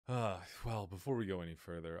Well, before we go any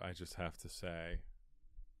further, I just have to say,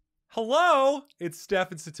 hello! It's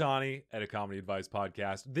Steph and Satani at A Comedy Advice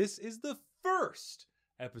Podcast. This is the first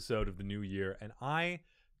episode of the new year, and I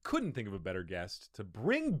couldn't think of a better guest to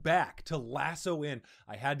bring back, to lasso in.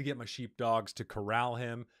 I had to get my sheepdogs to corral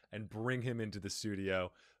him and bring him into the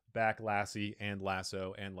studio. Back Lassie and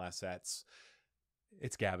Lasso and Lassettes.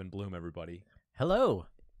 It's Gavin Bloom, everybody. Hello.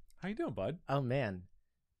 How you doing, bud? Oh, man.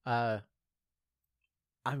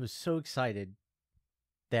 I was so excited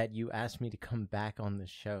that you asked me to come back on the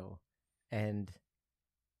show. And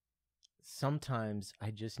sometimes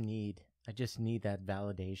I just need that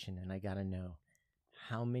validation, and I got to know,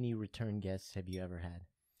 how many return guests have you ever had?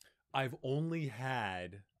 I've only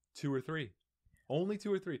had two or three. Only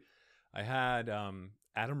two or three. I had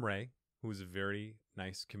Adam Ray, who was a very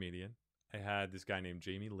nice comedian. I had this guy named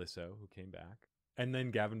Jamie Lissow, who came back. And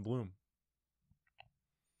then Gavin Bloom.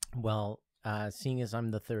 Well, seeing as I'm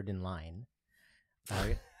the third in line,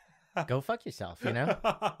 go fuck yourself, you know?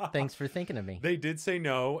 Thanks for thinking of me. They did say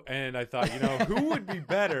no, and I thought, who would be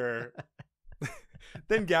better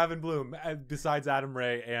than Gavin Bloom, besides Adam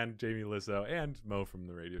Ray and Jamie Lissow and Mo from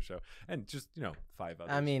the radio show, and just, five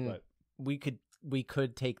others. I mean, we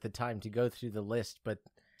could take the time to go through the list, but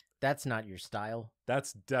that's not your style.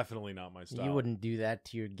 That's definitely not my style. You wouldn't do that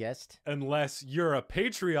to your guest. Unless you're a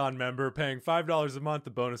Patreon member paying $5 a month.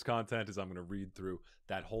 The bonus content is I'm going to read through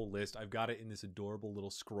that whole list. I've got it in this adorable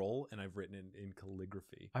little scroll, and I've written it in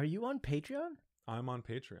calligraphy. Are you on Patreon? I'm on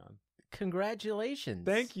Patreon. Congratulations.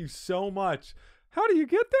 Thank you so much. How do you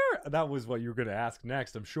get there? That was what you were going to ask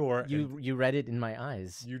next, I'm sure. You read it in my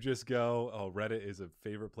eyes. You just go, oh, Reddit is a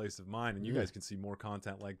favorite place of mine. And you guys can see more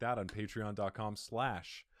content like that on patreon.com/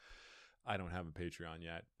 I don't have a Patreon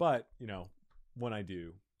yet, but when I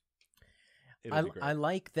do, it'll be great. I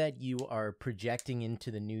like that you are projecting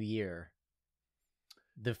into the new year.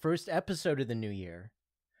 The first episode of the new year.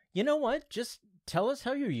 You know what? Just tell us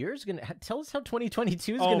how your year's tell us how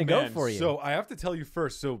 2022 is gonna go for you. So I have to tell you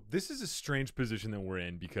first. So this is a strange position that we're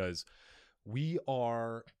in because we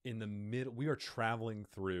are in the middle. We are traveling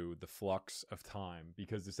through the flux of time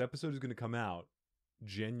because this episode is going to come out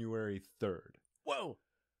January 3rd. Whoa.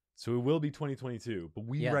 So it will be 2022, but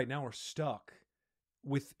we right now are stuck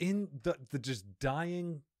within the just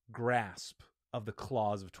dying grasp of the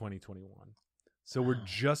claws of 2021. So we're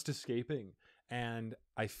just escaping. And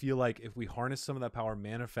I feel like if we harness some of that power,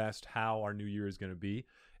 manifest how our new year is going to be,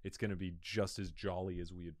 it's going to be just as jolly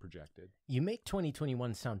as we had projected. You make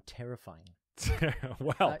 2021 sound terrifying.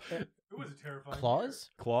 Well, it was a terrifying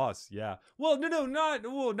claws? Claws, yeah. Well,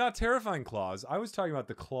 not terrifying claws. I was talking about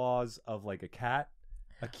the claws of like a cat.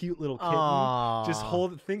 A cute little kitten, just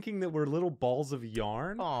thinking that we're little balls of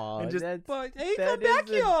yarn, and just, hey, come back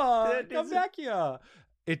here, come back here.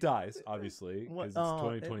 It dies, obviously, because it's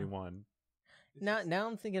 2021. Now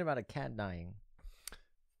I'm thinking about a cat dying.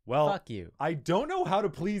 Well, fuck you. I don't know how to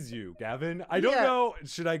please you, Gavin. I don't know.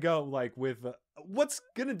 Should I go like with what's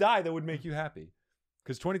gonna die that would make you happy?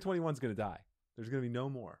 Because 2021 is gonna die. There's gonna be no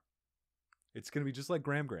more. It's gonna be just like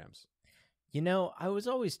Grams. I was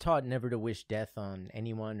always taught never to wish death on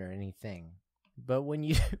anyone or anything. But when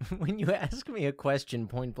you ask me a question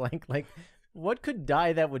point blank, like what could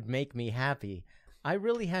die that would make me happy, I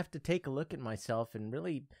really have to take a look at myself and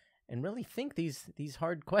really think these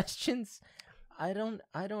hard questions. I don't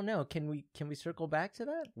know. Can we circle back to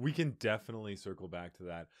that? We can definitely circle back to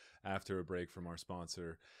that after a break from our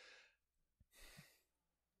sponsor.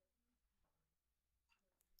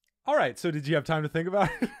 All right, so did you have time to think about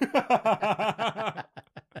it?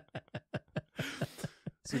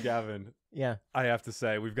 So, Gavin, I have to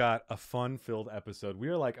say, we've got a fun-filled episode. We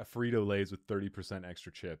are like a Frito-Lays with 30%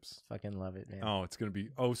 extra chips. Fucking love it, man. Oh, it's going to be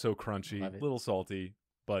so crunchy, a little salty,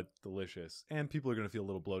 but delicious. And people are going to feel a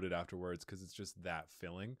little bloated afterwards because it's just that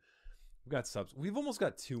filling. We've almost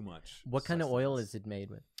got too much. What kind of oil is it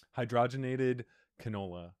made with? Hydrogenated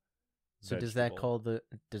canola. So does that cause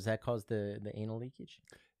the anal leakage?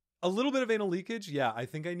 A little bit of anal leakage, yeah. I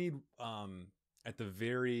think I need at the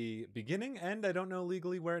very beginning, and I don't know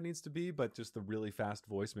legally where it needs to be, but just the really fast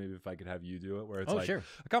voice. Maybe if I could have you do it, where it's sure.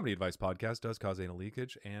 A comedy advice podcast does cause anal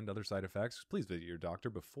leakage and other side effects. Please visit your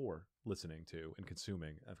doctor before listening to and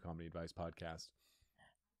consuming a comedy advice podcast.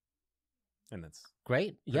 And that's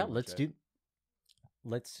great. Yeah,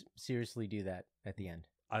 let's seriously do that at the end.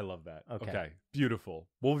 I love that. Okay, beautiful.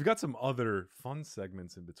 Well, we've got some other fun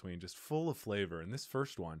segments in between, just full of flavor. And this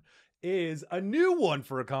first one is a new one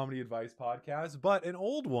for a comedy advice podcast, but an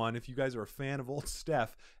old one if you guys are a fan of old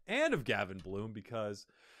Steph and of Gavin Bloom, because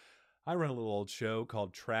I run a little old show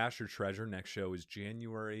called Trash or Treasure. Next show is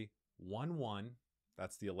January 1/1.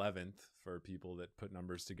 That's the 11th for people that put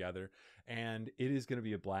numbers together. And it is going to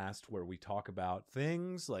be a blast where we talk about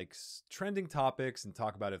things like trending topics and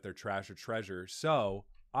talk about if they're trash or treasure. So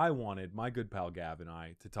I wanted my good pal Gav and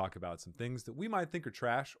I to talk about some things that we might think are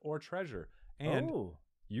trash or treasure. And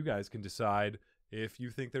you guys can decide if you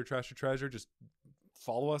think they're trash or treasure. Just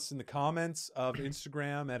follow us in the comments of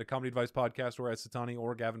Instagram at A Comedy Advice Podcast or at Satani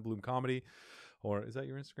or Gavin Bloom Comedy. Or is that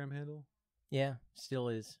your Instagram handle? Yeah, still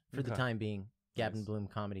is for the time being. Gavin Bloom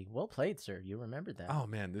Comedy. Well played, sir. You remembered that. Oh,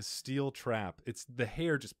 man, this steel trap. It's the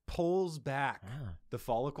hair just pulls back the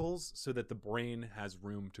follicles so that the brain has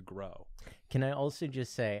room to grow. Can I also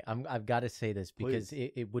just say, I've got to say this because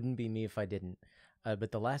it wouldn't be me if I didn't.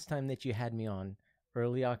 But the last time that you had me on,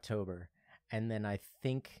 early October, and then I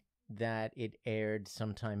think that it aired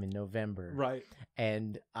sometime in November. Right.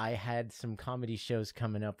 And I had some comedy shows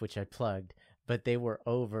coming up, which I plugged, but they were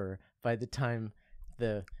over by the time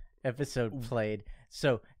the episode played.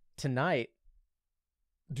 So tonight,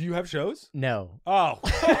 do you have shows? No. Oh.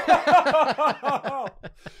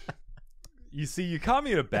 You see, you caught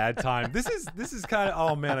me at a bad time. This is kind of,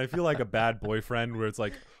 oh man, I feel like a bad boyfriend where it's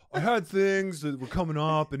like, I had things that were coming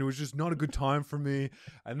up and it was just not a good time for me.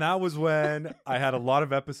 And that was when I had a lot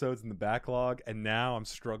of episodes in the backlog, and now I'm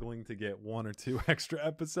struggling to get 1 or 2 extra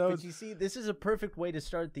episodes. But you see, this is a perfect way to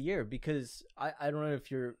start the year because I don't know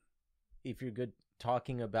if you're good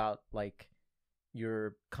talking about like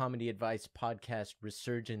your comedy advice podcast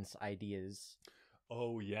resurgence ideas.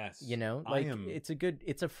 Oh yes. You know, like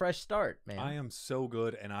it's a fresh start, man. I am so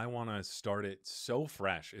good, and I want to start it so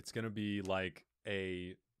fresh. It's going to be like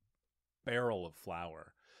a barrel of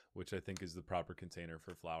flour, which I think is the proper container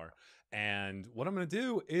for flour. And what I'm going to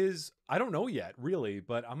do is, I don't know yet really,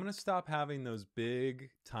 but I'm going to stop having those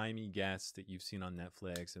big timey guests that you've seen on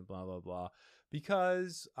Netflix and blah, blah, blah,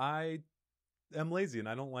 because I'm lazy and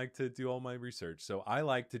I don't like to do all my research. So I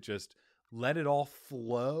like to just let it all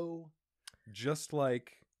flow, just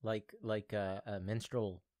like a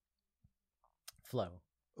menstrual flow.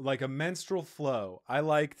 Like a menstrual flow. I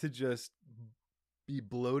like to just be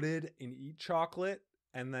bloated and eat chocolate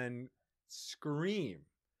and then scream,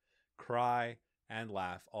 cry, and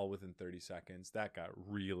laugh all within 30 seconds. That got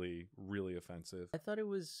really, really offensive. I thought it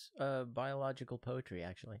was biological poetry,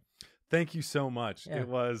 actually. Thank you so much. Yeah. It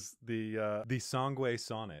was the sangue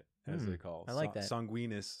sonnet, as they call it. I like that.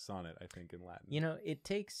 Sanguinis sonnet, I think, in Latin. You know, it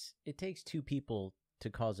takes 2 people to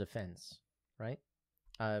cause offense, right?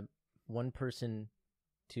 One person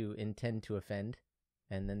to intend to offend,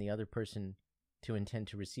 and then the other person to intend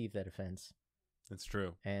to receive that offense. That's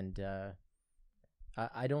true. And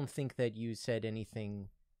I don't think that you said anything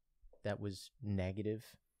that was negative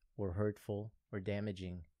or hurtful or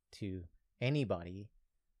damaging to anybody.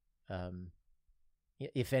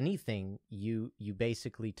 If anything, you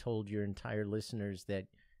basically told your entire listeners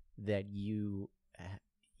that you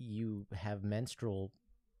have menstrual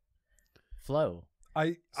flow.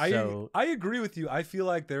 I agree with you. I feel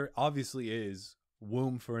like there obviously is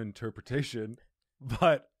womb for interpretation,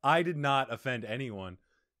 but I did not offend anyone,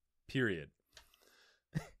 period.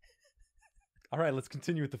 All right, let's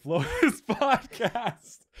continue with the flow of this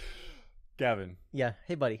podcast. Gavin. Yeah.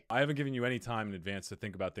 Hey, buddy. I haven't given you any time in advance to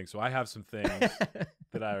think about things, so I have some things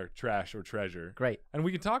that are trash or treasure. Great. And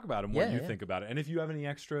we can talk about them, what you think about it. And if you have any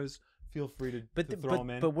extras, feel free to throw them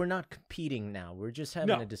in. But we're not competing now. We're just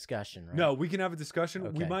having a discussion, right? No, we can have a discussion.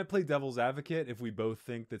 Okay. We might play devil's advocate. If we both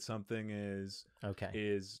think that something is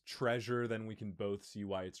treasure, then we can both see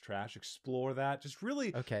why it's trash. Explore that. Just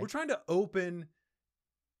really, we're trying to open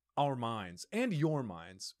our minds and your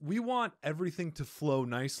minds. We want everything to flow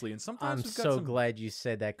nicely, and sometimes I'm so glad you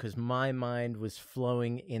said that, because my mind was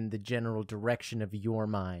flowing in the general direction of your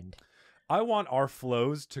mind. I want our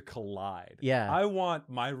flows to collide. Yeah. I want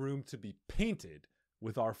my room to be painted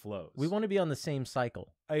with our flows. We want to be on the same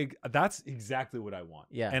cycle. That's exactly what I want.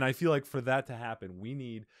 Yeah. And I feel like for that to happen, we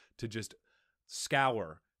need to just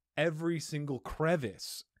scour every single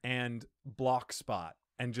crevice and block spot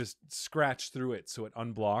and just scratch through it so it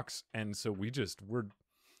unblocks. And so we're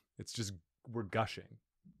gushing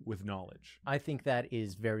with knowledge. I think that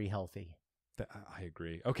is very healthy. I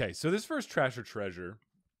agree. Okay, so this first trash or treasure,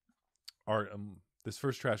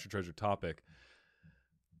 topic,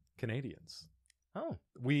 Canadians. Oh.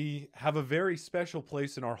 We have a very special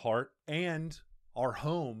place in our heart and our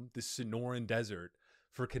home, the Sonoran Desert,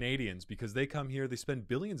 for Canadians, because they come here, they spend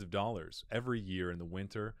billions of dollars every year in the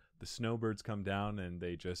winter. The snowbirds come down and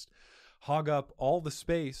they just hog up all the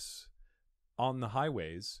space on the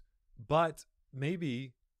highways, but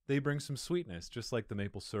maybe they bring some sweetness, just like the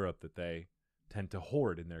maple syrup that they tend to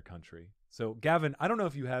hoard in their country. So, Gavin, I don't know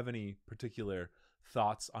if you have any particular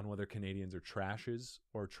thoughts on whether Canadians are trashes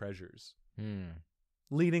or treasures? Hmm.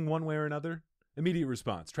 Leaning one way or another? Immediate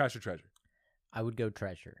response, trash or treasure? I would go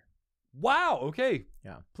treasure. Wow, okay.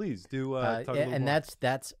 Yeah. Please do talk a little and more.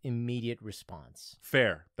 that's immediate response.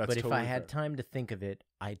 Fair. That's but if totally I had fair. time to think of it,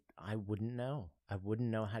 I wouldn't know. I wouldn't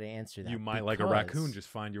know how to answer that. You might, like a raccoon, just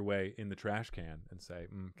find your way in the trash can and say,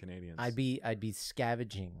 Canadians. I'd be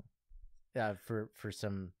scavenging for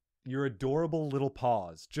some. Your adorable little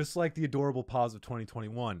paws, just like the adorable paws of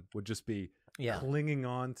 2021, would just be clinging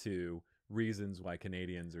on to reasons why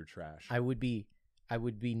Canadians are trash. I would be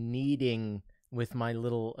kneading with my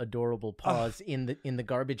little adorable paws in the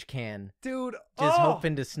garbage can, dude. Just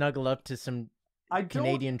hoping to snuggle up to some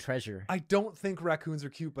Canadian treasure. I don't think raccoons are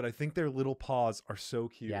cute, but I think their little paws are so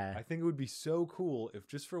cute. Yeah. I think it would be so cool if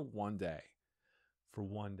just for one day,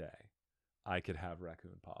 I could have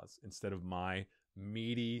raccoon paws instead of my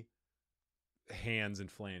meaty hands and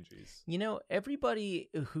phalanges. You know, everybody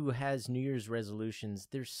who has New Year's resolutions,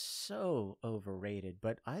 they're so overrated,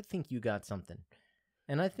 but I think you got something.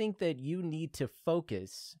 And I think that you need to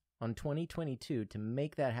focus on 2022 to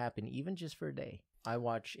make that happen, even just for a day. I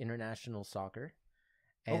watch international soccer.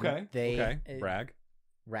 And Brag.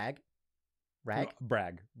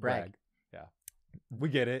 Yeah. We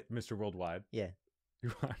get it, Mr. Worldwide. Yeah.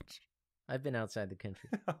 You watch. I've been outside the country.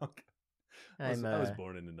 Okay. I was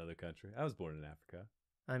born in another country. I was born in Africa.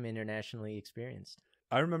 I'm internationally experienced.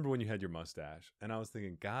 I remember when you had your mustache, and I was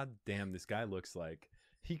thinking, God damn, this guy looks like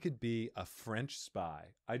he could be a French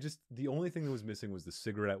spy. The only thing that was missing was the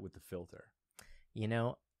cigarette with the filter. You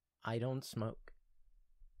know, I don't smoke.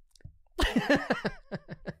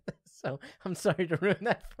 So I'm sorry to ruin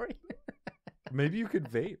that for you. Maybe you could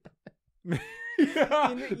vape. You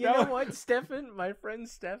know what, Stefan? My friend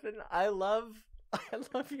Stefan, I love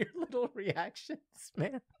your little reactions,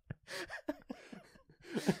 man.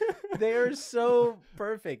 They're so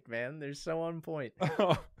perfect, man. They're so on point.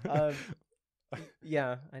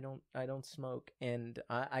 Yeah, I don't smoke, and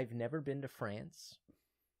I've never been to France.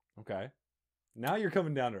 Okay, now you're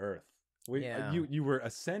coming down to earth. You were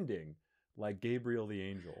ascending like Gabriel the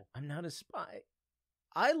angel. I'm not a spy.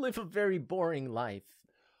 I live a very boring life.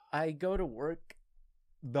 I go to work.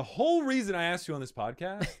 The whole reason I asked you on this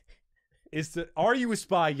podcast is are you a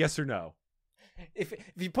spy, yes or no? If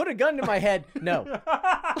you put a gun to my head, no.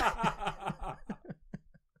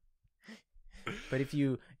 But if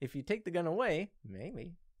you take the gun away,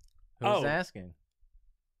 maybe. Who's asking?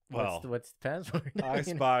 Well, what's the password? I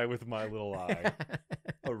spy with my little eye.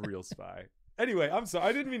 A real spy. Anyway, I'm sorry.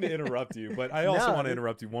 I didn't mean to interrupt you, but I also want to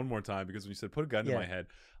interrupt you one more time because when you said put a gun to my head,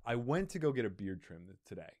 I went to go get a beard trim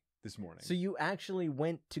this morning. So you actually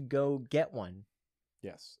went to go get one?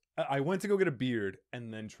 Yes. I went to go get a beard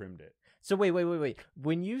and then trimmed it. So wait.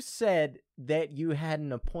 When you said that you had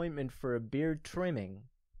an appointment for a beard trimming,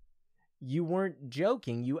 you weren't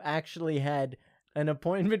joking. You actually had an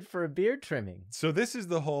appointment for a beard trimming. So this is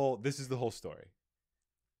the whole story.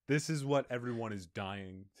 This is what everyone is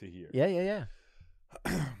dying to hear. Yeah.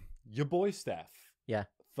 Your boy Steph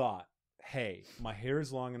thought, hey, my hair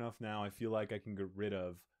is long enough now. I feel like I can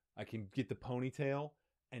get the ponytail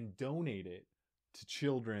and donate it to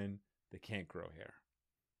children that can't grow hair.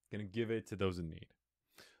 Gonna give it to those in need.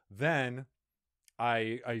 Then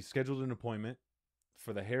I scheduled an appointment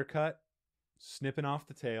for the haircut, snipping off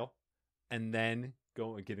the tail, and then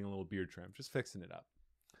getting a little beard trim, just fixing it up.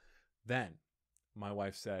 Then my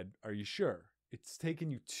wife said, are you sure? It's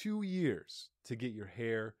taken you 2 years to get your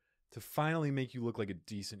hair to finally make you look like a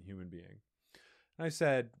decent human being. And I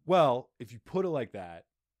said, well, if you put it like that,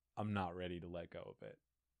 I'm not ready to let go of it.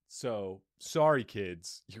 So sorry,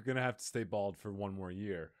 kids, you're going to have to stay bald for 1 more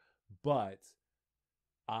year. But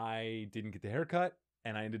I didn't get the haircut,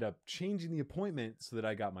 and I ended up changing the appointment so that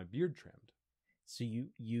I got my beard trimmed. So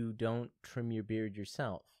you don't trim your beard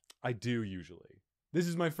yourself? I do usually. This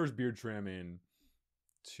is my first beard trim in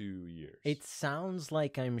 2 years. It sounds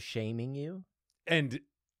like I'm shaming you. And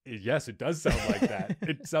yes, it does sound like that.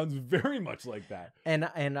 It sounds very much like that.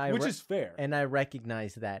 Which is fair. And I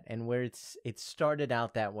recognize that. And where it started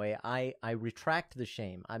out that way, I retract the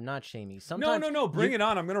shame. I'm not shaming. Sometimes No. Bring it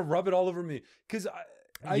on. I'm gonna rub it all over me because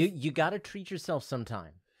you got to treat yourself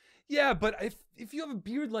sometime. Yeah, but if you have a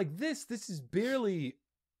beard like this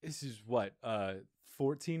is what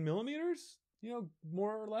 14 millimeters.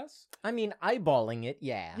 More or less. I mean, eyeballing it,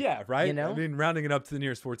 yeah. Yeah, right? I mean, rounding it up to the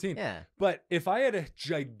nearest 14. Yeah. But if I had a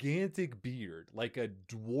gigantic beard, like a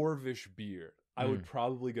dwarvish beard, I would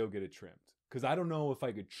probably go get it trimmed. Because I don't know if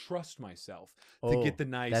I could trust myself to get the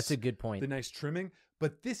nice... That's a good point. The nice trimming.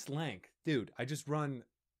 But this length, dude, I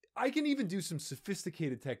can even do some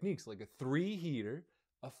sophisticated techniques, like a 3 heater,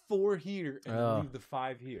 a 4 here and leave the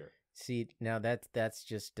 5 here. See, now that's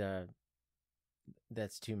just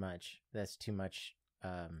that's too much. That's too much.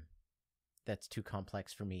 That's too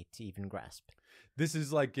complex for me to even grasp. This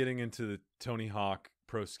is like getting into the Tony Hawk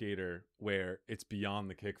Pro Skater where it's beyond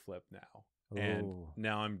the kickflip now. Ooh. And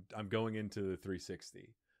now I'm going into the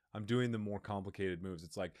 360. I'm doing the more complicated moves.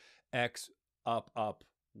 It's like X, up,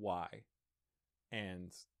 Y.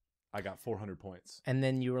 And I got 400 points. And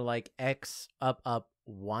then you were like, X, up.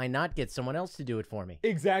 Why not get someone else to do it for me?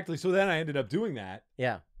 Exactly. So then I ended up doing that.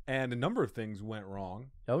 Yeah. And a number of things went wrong.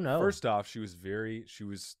 Oh, no. First off, she was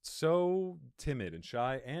so timid and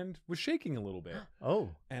shy and was shaking a little bit. Oh.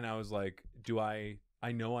 And I was like,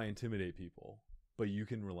 I know I intimidate people, but you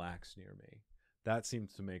can relax near me. That seemed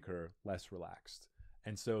to make her less relaxed.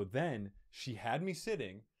 And so then she had me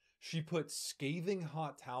sitting. She put scathing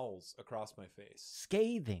hot towels across my face.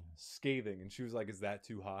 Scathing. And she was like, is that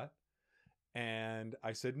too hot? And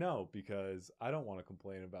I said no, because I don't want to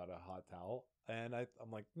complain about a hot towel. And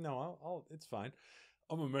I'm like, no, I'll it's fine.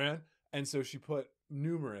 I'm a man. And so she put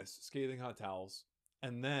numerous scathing hot towels.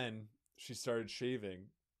 And then she started shaving.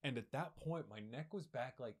 And at that point, my neck was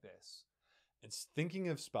back like this. And thinking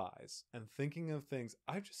of spies and thinking of things,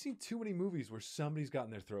 I've just seen too many movies where somebody's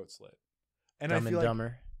gotten their throat slit. And Dumb I feel and like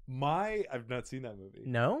Dumber. I've not seen that movie.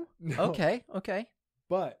 No? No. Okay.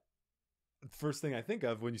 But the first thing I think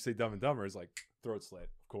of when you say Dumb and Dumber is like throat slit,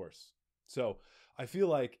 of course. So I feel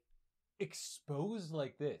like exposed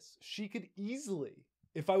like this, she could easily,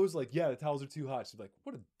 if I was like, yeah, the towels are too hot, she'd be like,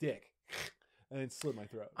 what a dick. And then slit my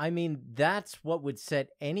throat. I mean, that's what would set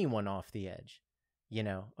anyone off the edge,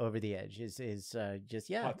 over the edge is just,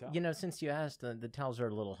 yeah, since you asked, the towels are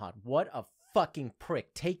a little hot. What a fucking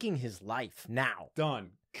prick, taking his life now.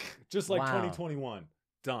 Done. Just like Wow. 2021.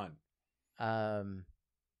 Done.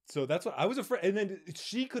 So that's what I was afraid. And then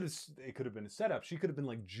it could have been a setup. She could have been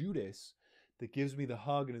like Judas that gives me the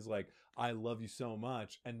hug and is like, I love you so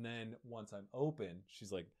much. And then once I'm open,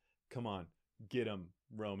 she's like, come on, get him,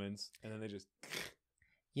 Romans. And then they just.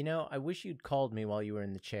 I wish you'd called me while you were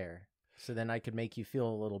in the chair so then I could make you feel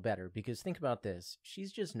a little better. Because think about this.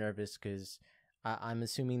 She's just nervous because I'm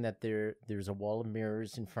assuming that there's a wall of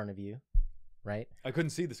mirrors in front of you, right? I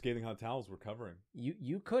couldn't see the scathing hot towels were covering.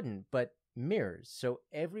 You couldn't, but mirrors. So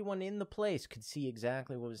everyone in the place could see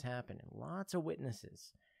exactly what was happening. Lots of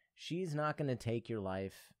witnesses. She's not going to take your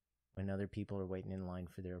life when other people are waiting in line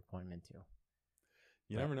for their appointment too.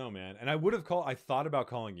 You never know, man. And I thought about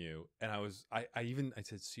calling you, and I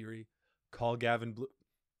said, Siri, call Gavin Bloom.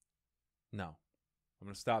 No, I'm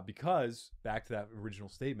going to stop because back to that original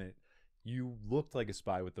statement, you looked like a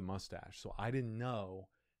spy with the mustache. So I didn't know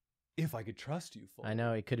if I could trust you fully. I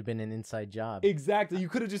know, it could have been an inside job. Exactly. You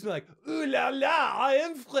could have just been like, ooh la la, I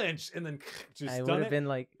am French. And then just I would have been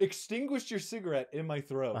like, extinguished your cigarette in my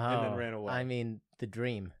throat and then ran away. I mean, the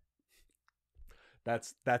dream.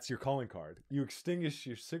 That's your calling card. You extinguish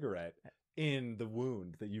your cigarette in the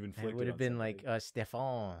wound that you've inflicted. It would have been like,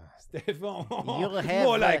 Stefan. Stefan. You'll have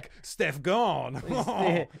more like Steph gone.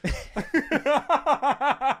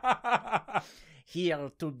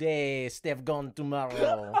 Here today, Steph gone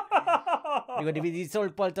tomorrow. It's all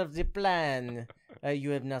part of the plan.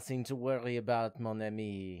 You have nothing to worry about, mon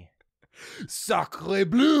ami. Sacre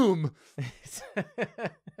Bloom.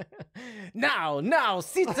 Now,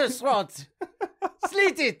 slit the throat.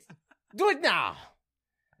 Slit it. Do it now.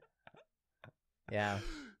 Yeah.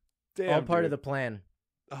 Damn, all part dude. of the plan.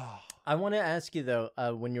 Oh. I want to ask you, though,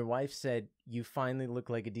 when your wife said, you finally look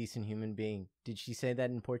like a decent human being, did she say that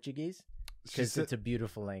in Portuguese? Because it's a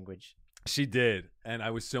beautiful language. She did. And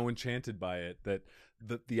I was so enchanted by it that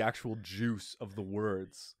the actual juice of the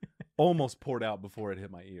words almost poured out before it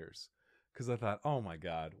hit my ears. Because I thought, oh my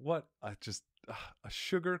God, what a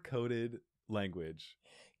sugar-coated language.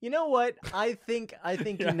 You know what? I think Yes.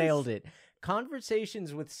 you nailed it.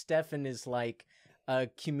 Conversations with Stefan is like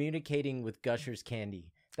communicating with Gushers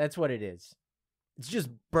candy. That's what it is. It's just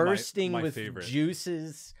bursting my with favorite.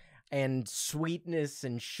 Juices and sweetness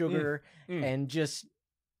and sugar and just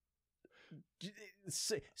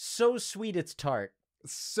so sweet it's tart.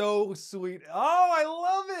 So sweet. Oh, I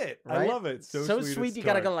love it. Right? I love it. So sweet it's you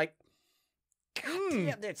gotta tart. go like, God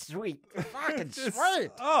damn, that's sweet. Fucking Just-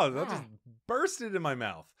 sweet. Oh, that just bursted in my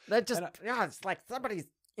mouth. That just, it's like somebody's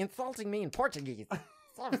insulting me in Portuguese.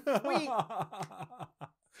 So sweet.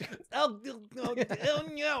 Oh,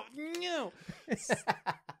 no.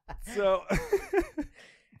 So,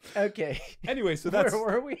 Okay. anyway, so that's, Where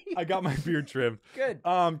were we? I got my beard trimmed. Good.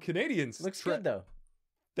 Canadians. Looks good, though.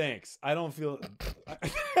 Thanks. I don't feel.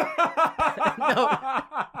 No.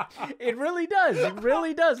 It really does. It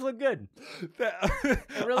really does look good.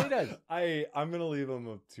 It really does. I'm gonna leave him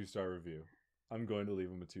a 2-star review. I'm going to leave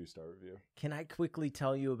him a 2-star review. Can I quickly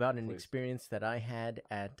tell you about an Please. experience that I had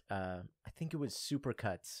at I think it was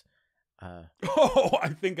Supercuts. I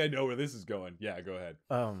think I know where this is going. Yeah, go ahead.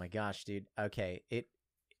 Oh my gosh, dude. Okay, it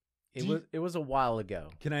was a while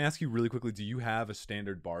ago. Can I ask you really quickly? Do you have a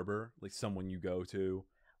standard barber, like someone you go to?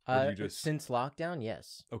 Or do you just... Since lockdown,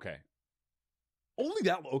 yes. Okay. Only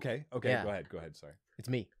that? Okay. Yeah. Go ahead. Sorry. It's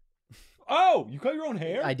me. Oh, you cut your own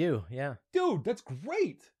hair? I do. Yeah. Dude, that's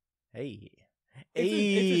great. Hey. It's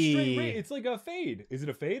a straight. It's like a fade. Is it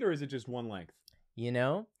a fade or is it just one length? You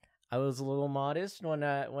know, I was a little modest when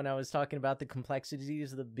I was talking about the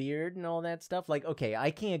complexities of the beard and all that stuff. Like, okay, I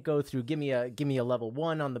can't go through. Give me a level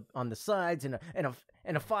 1 on the sides and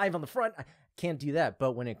a 5 on the front. I can't do that.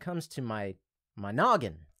 But when it comes to my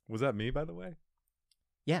noggin, was that me, by the way?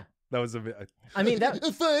 Yeah. That was a bit. I mean, that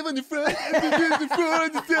a 5 on the front, and 4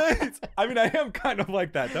 on the sides. I mean, I am kind of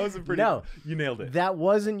like that. That was a pretty. No, you nailed it. That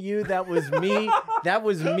wasn't you. That was me. That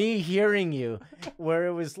was me hearing you, where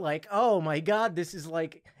it was like, oh my god, this is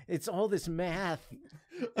like it's all this math,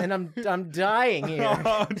 and I'm dying here.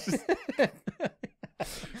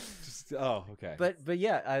 just okay. But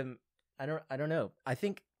yeah, I don't know. I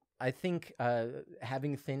think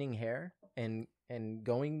having thinning hair and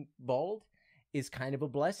going bald is kind of a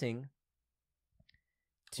blessing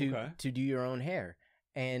to do your own hair.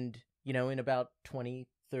 And, you know, in about 20,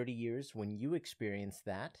 30 years, when you experience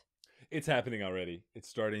that... It's happening already. It's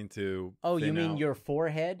starting to Oh, you mean out. your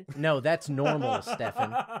forehead? No, that's normal,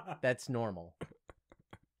 Stefan. That's normal.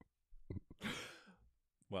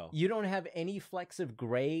 Well... You don't have any flecks of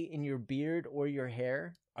gray in your beard or your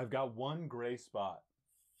hair? I've got one gray spot.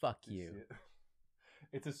 Fuck you.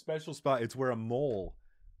 It's a special spot. It's where a mole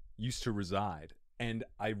used to reside, and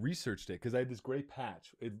I researched it because I had this gray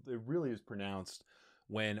patch. It really is pronounced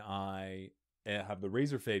when I have the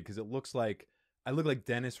razor fade because it looks like I look like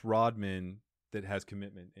Dennis Rodman that has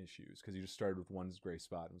commitment issues because he just started with one gray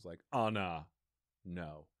spot and was like, oh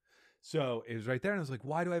no. So it was right there, and I was like,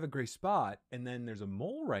 why do I have a gray spot? And then there's a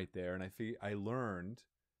mole right there, and I learned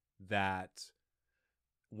that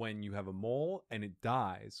when you have a mole and it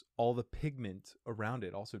dies, all the pigment around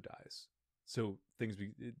it also dies. So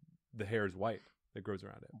the hair is white that grows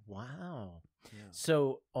around it. Wow. Yeah.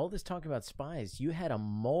 So all this talk about spies, you had a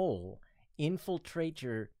mole infiltrate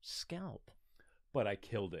your scalp. But I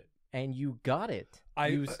killed it. And you got it.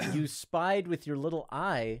 You spied with your little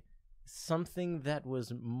eye something that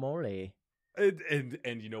was mole.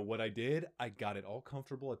 And you know what I did? I got it all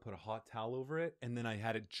comfortable. I put a hot towel over it, and then I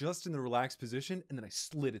had it just in the relaxed position, and then I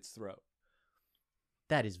slit its throat.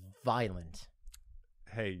 That is violent.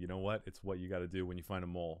 Hey, you know what? It's what you got to do when you find a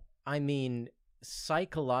mole. I mean,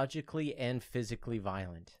 psychologically and physically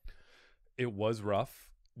violent. It was rough.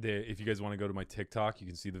 If you guys want to go to my TikTok, you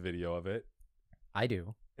can see the video of it. I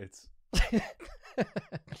do. It's...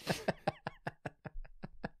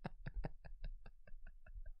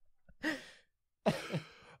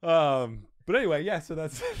 But anyway, yeah, so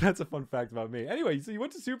that's a fun fact about me. Anyway, so you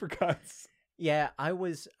went to Supercuts. Yeah, I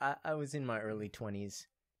was in my early 20s.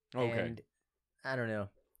 Okay. And I don't know.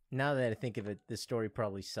 Now that I think of it, this story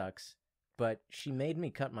probably sucks. But she made me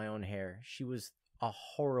cut my own hair. She was a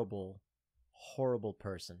horrible, horrible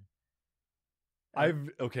person.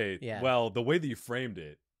 Yeah. Well, the way that you framed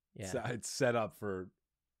it, yeah, it's set up for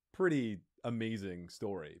pretty amazing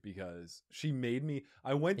story because she made me.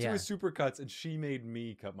 I went to a Supercuts and she made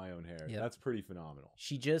me cut my own hair. Yep. That's pretty phenomenal.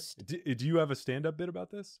 She just. Do you have a stand-up bit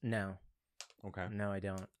about this? No. Okay. No, I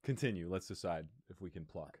don't. Continue. Let's decide if we can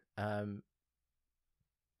pluck.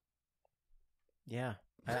 Yeah.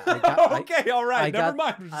 All right. Never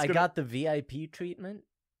mind. I got the VIP treatment,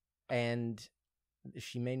 and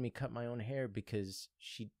she made me cut my own hair because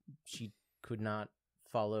she could not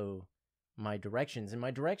follow my directions, and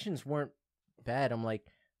my directions weren't bad. I'm like,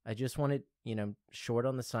 I just wanted, short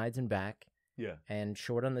on the sides and back, and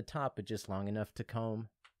short on the top, but just long enough to comb.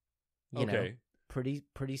 You know,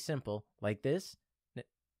 pretty simple. Like this,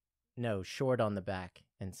 no, short on the back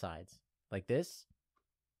and sides. Like this,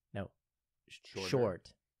 no,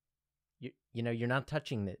 short. You're not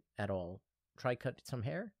touching it at all. Try cut some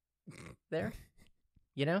hair there.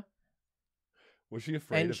 Was she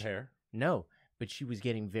afraid of hair? No, but she was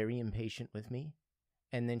getting very impatient with me,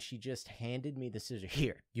 and then she just handed me the scissors.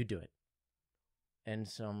 Here, you do it. And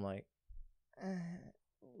so I'm like,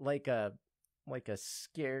 like a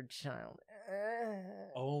scared child.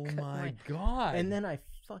 Oh my god! And then I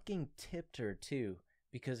fucking tipped her too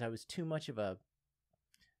because I was too much of a.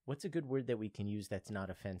 What's a good word that we can use that's not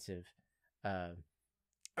offensive?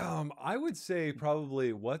 I would say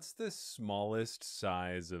probably what's the smallest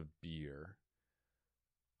size of beer?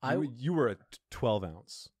 You were a 12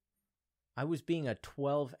 ounce. I was being a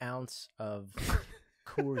 12 ounce of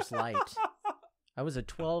Coors Light. I was a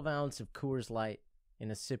 12 ounce of Coors Light in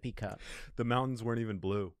a sippy cup. The mountains weren't even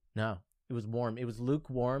blue. No, it was warm. It was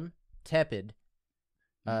lukewarm, tepid.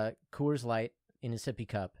 Coors Light in a sippy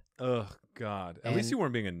cup. Oh God! At least you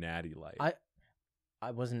weren't being a natty light.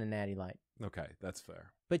 I wasn't a natty light. Okay, that's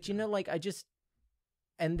fair. But like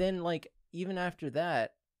and then like even after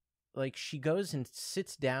that, like she goes and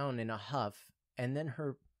sits down in a huff, and then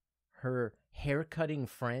her haircutting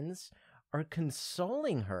friends are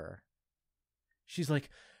consoling her. She's like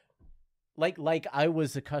I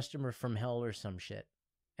was a customer from hell or some shit.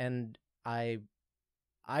 And I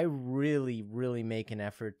really, really make an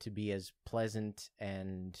effort to be as pleasant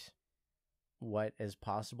and as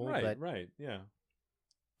possible. Right, yeah.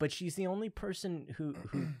 But she's the only person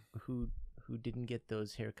who didn't get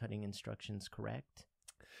those haircutting instructions correct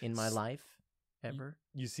in my life ever.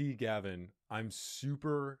 You see, Gavin, I'm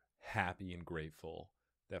super happy and grateful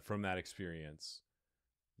that from that experience,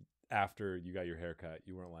 after you got your haircut,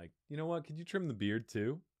 you weren't like, you know what, could you trim the beard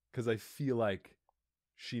too? Because I feel like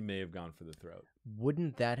she may have gone for the throat.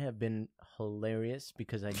 Wouldn't that have been hilarious?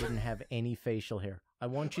 Because I didn't have any facial hair. I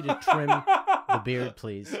want you to trim the beard,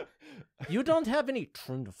 please. You don't have any.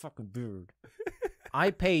 Trim the fucking beard.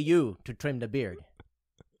 I pay you to trim the beard.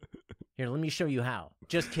 Here, let me show you how.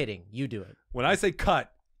 Just kidding. You do it. When I say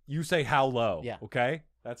cut, you say how low. Yeah. Okay?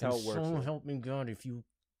 That's how it works. So help me God, if you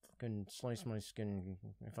fucking slice my skin,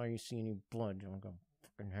 if I see any blood, I'm going to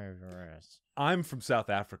fucking have your ass. I'm from South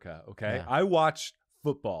Africa, okay? Yeah. I watch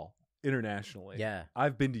football internationally. Yeah.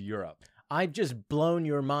 I've been to Europe. I've just blown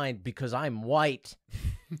your mind because I'm white.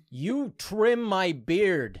 You trim my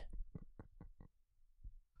beard.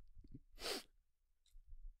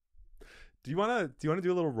 Do you want to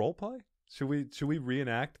do a little role play? Should we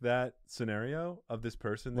reenact that scenario of this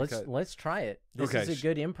person? Let's try it. This is a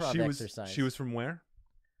good improv exercise. She was from where?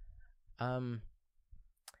 I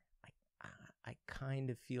kind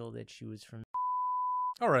of feel that she was from.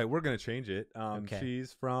 All right, we're gonna change it. Okay.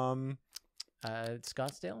 She's from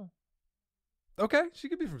Scottsdale. Okay, she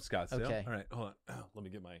could be from Scottsdale. Okay. All right, hold on. Oh, let me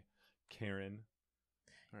get my Karen.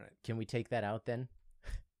 All right. Can we take that out then?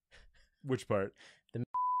 Which part? The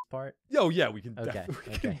part? Oh yeah, we can. Okay.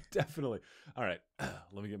 We can definitely. All right.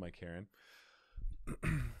 Let me get my Karen.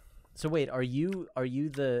 So wait, are you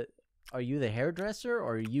the hairdresser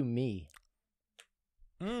or are you me?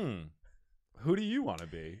 Who do you want to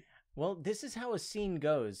be? Well, this is how a scene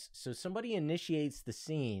goes. So somebody initiates the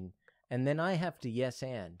scene, and then I have to yes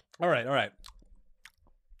and. All right.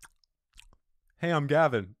 Hey, I'm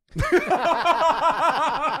Gavin.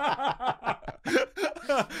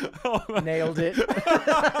 Nailed it.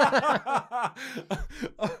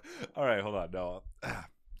 All right, hold on. No.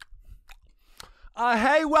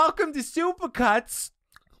 Hey, welcome to Supercuts.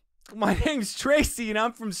 My name's Tracy, and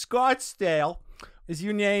I'm from Scottsdale. Is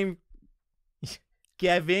your name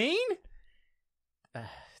Gavin?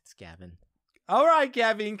 It's Gavin. All right,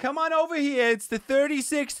 Gavin, come on over here. It's the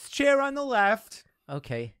 36th chair on the left.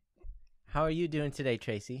 Okay. How are you doing today,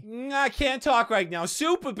 Tracy? I can't talk right now.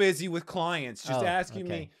 Super busy with clients. Just asking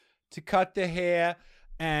me to cut the hair.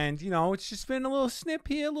 And, it's just been a little snip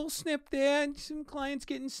here, a little snip there. And some clients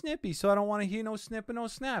getting snippy. So I don't want to hear no snip and no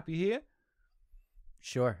snap. You hear?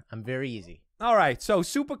 Sure. I'm very easy. All right. So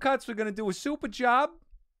Supercuts, we're going to do a super job.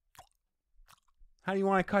 How do you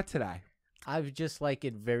want to cut today? I would just like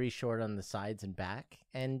it very short on the sides and back.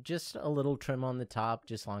 And just a little trim on the top,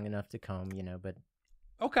 just long enough to comb, but...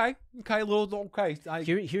 Okay.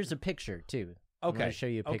 Here's a picture, too. Okay. I'm going to show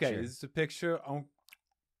you a picture. Okay, this is a picture. Oh,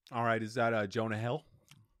 all right, is that Jonah Hill?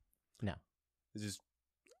 No. Is this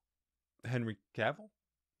Henry Cavill?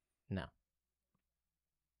 No.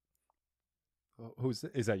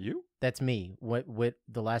 Is that you? That's me. What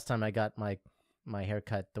the last time I got my hair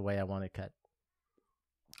cut the way I want it cut.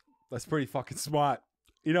 That's pretty fucking smart.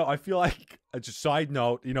 I feel like, just side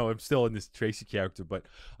note, I'm still in this Tracy character, but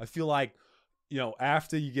I feel like,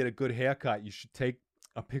 after you get a good haircut, you should take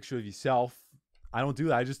a picture of yourself. I don't do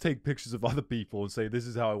that. I just take pictures of other people and say, this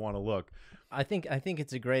is how I want to look. I think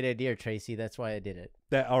it's a great idea, Tracy. That's why I did it.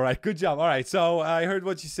 All right. Good job. All right. So I heard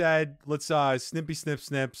what you said. Let's snippy snip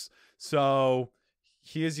snips. So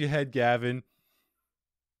here's your head, Gavin.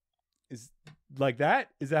 Is like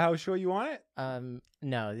that? Is that how short you want it?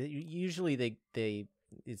 No. Usually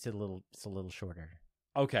it's a little shorter.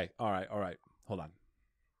 Okay. All right. Hold on.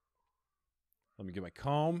 Let me get my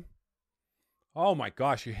comb. Oh my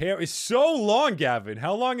gosh, your hair is so long, Gavin.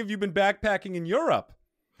 How long have you been backpacking in Europe?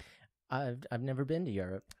 I've never been to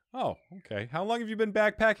Europe. Oh, okay. How long have you been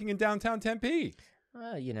backpacking in downtown Tempe?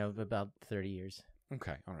 About 30 years.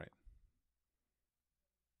 Okay, all right.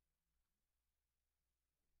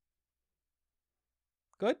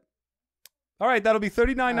 Good. All right, that'll be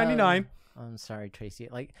 $39.99. I'm sorry, Tracy.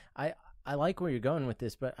 Like I like where you're going with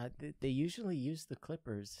this, but they usually use the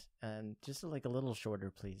clippers, and just like a little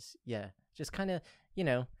shorter, please. Yeah, just kind of,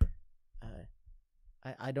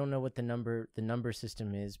 I don't know what the number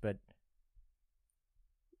system is, but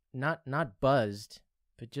not buzzed,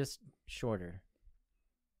 but just shorter.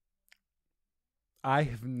 I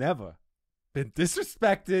have never been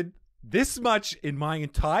disrespected this much in my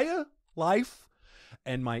entire life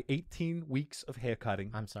and my 18 weeks of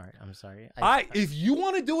haircutting. I'm sorry. If you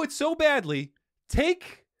want to do it so badly,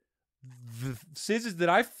 take the scissors that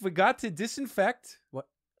I forgot to disinfect. What?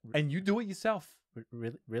 And you do it yourself.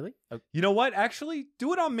 Really? Okay. You know what? Actually,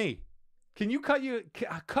 do it on me. Can you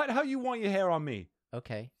cut how you want your hair on me?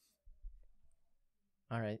 Okay.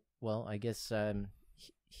 All right. Well, I guess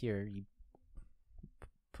here you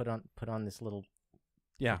put on this little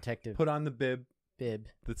protective. Put on the bib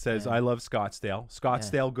that says Yeah. "I love Scottsdale."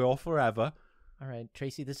 Scottsdale girl forever. All right,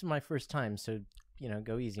 Tracy. This is my first time, so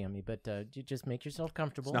go easy on me. But just make yourself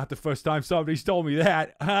comfortable. It's not the first time somebody's told me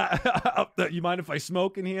that. You mind if I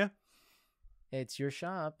smoke in here? It's your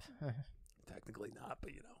shop. Technically not,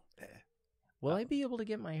 but Will I be able to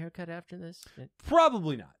get my hair cut after this?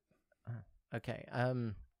 Probably not. Okay.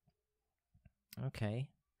 Okay.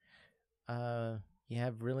 You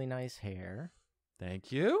have really nice hair.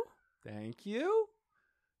 Thank you.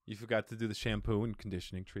 You forgot to do the shampoo and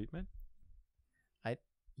conditioning treatment.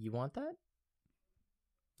 You want that?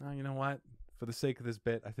 Oh, you know what? For the sake of this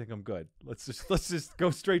bit, I think I'm good. Let's just go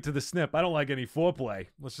straight to the snip. I don't like any foreplay.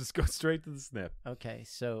 Let's just go straight to the snip. Okay.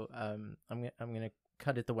 So I'm gonna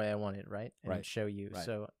cut it the way I want it, right? And Right. show you. Right.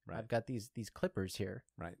 So Right. I've got these clippers here.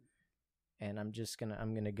 Right. And I'm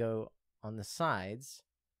gonna go on the sides.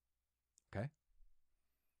 Okay.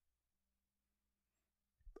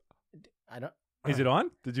 I don't. Is it on?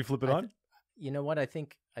 Did you flip it on? You know what? I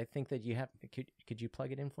think that you have. Could you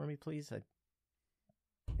plug it in for me, please? I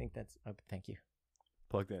think that's. Oh, thank you.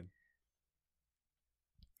 Plugged in.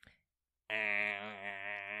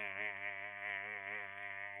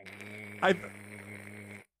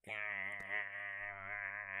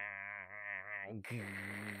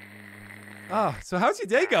 So how's your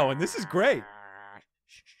day going? This is great.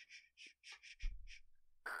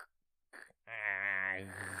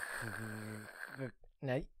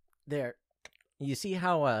 Now, there. You see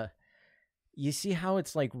how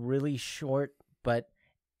it's like really short, but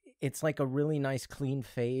it's like a really nice clean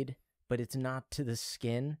fade, but it's not to the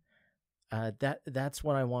skin. That's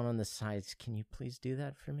what I want on the sides. Can you please do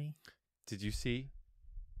that for me? Did you see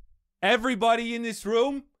everybody in this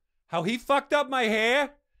room? How he fucked up my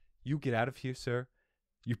hair? You get out of here, sir.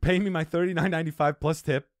 You pay me my $39.95 plus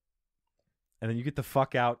tip, and then you get the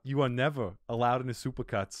fuck out. You are never allowed into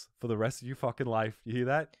Supercuts for the rest of your fucking life. You hear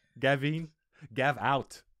that? Gavin? Gav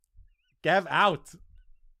out. Gav out.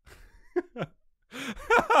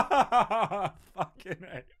 Fucking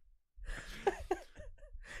A.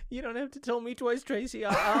 You don't have to tell me twice, Tracy.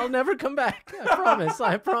 I'll never come back.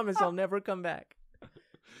 I promise I'll never come back.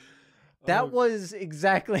 That was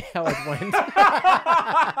exactly how it went.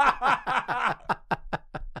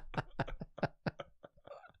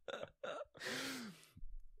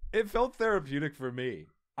 It felt therapeutic for me.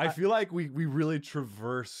 I feel like we really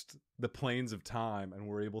traversed the plains of time and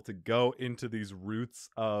were able to go into these roots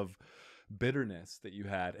of bitterness that you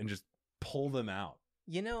had and just pull them out.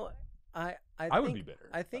 I would be bitter.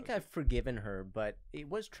 I think I've forgiven her, but it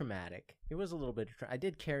was traumatic. It was a little bit. I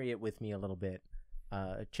did carry it with me a little bit.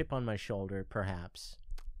 A chip on my shoulder, perhaps.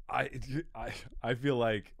 I feel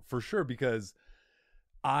like for sure, because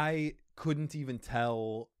I couldn't even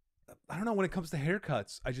tell. I don't know, when it comes to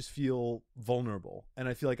haircuts, I just feel vulnerable, and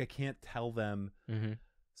I feel like I can't tell them.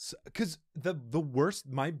 Because the worst,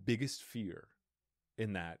 my biggest fear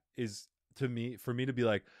in that is for me to be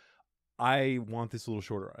like, I want this a little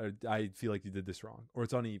shorter. I feel like you did this wrong, or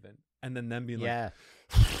it's uneven, and then them being like,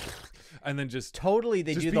 and then just totally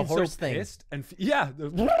they do the horse thing, and yeah,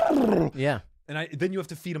 and then you have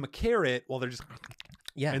to feed them a carrot while they're just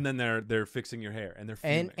and then they're fixing your hair and they're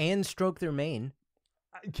fuming. and stroke their mane.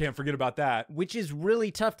 I can't forget about that, which is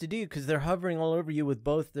really tough to do because they're hovering all over you with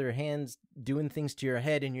both their hands, doing things to your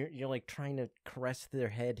head, and you're like trying to caress their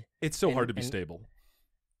head. It's so hard to be stable.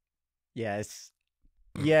 Yes.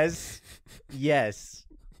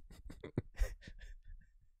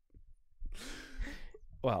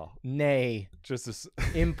 Well, nay, just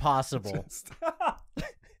impossible.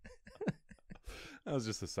 That was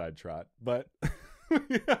just a side trot, but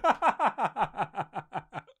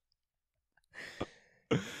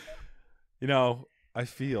you know, I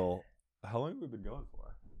feel how long have we been going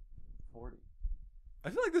for? 40. I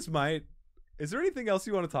feel like this might. Is there anything else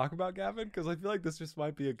you want to talk about, Gavin? Because I feel like this just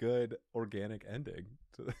might be a good organic ending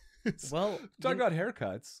to this. Well, talk about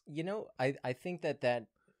haircuts. You know, I think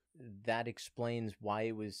that explains why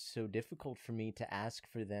it was so difficult for me to ask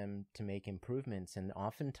for them to make improvements. And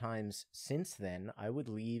oftentimes since then, I would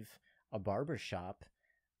leave a barber shop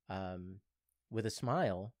with a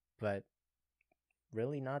smile, but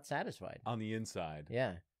really not satisfied. On the inside.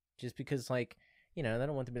 Yeah. Just because, like, you know, they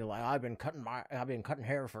don't want to be like, I've been cutting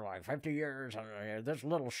hair for like 50 years, and this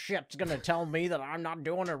little shit's gonna tell me that I'm not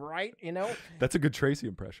doing it right, you know? That's a good Tracy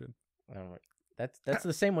impression. That's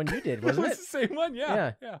the same one you did, wasn't it? It's the same one,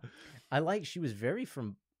 yeah. She was very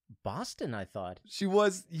from Boston, I thought. She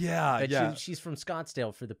was, yeah. She's from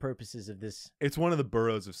Scottsdale for the purposes of this. It's one of the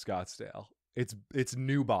boroughs of Scottsdale. It's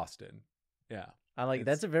New Boston. Yeah. I like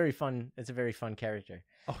it's a very fun character.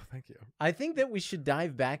 Oh, thank you. I think that we should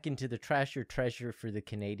dive back into the trash or treasure for the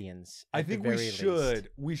Canadians. I think we should. Least.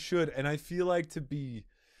 We should, and I feel like to be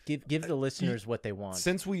give the listeners what they want.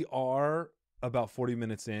 Since we are about 40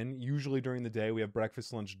 minutes in, usually during the day we have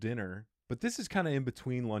breakfast, lunch, dinner, but this is kind of in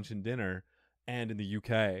between lunch and dinner, and in the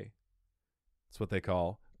UK, it's what they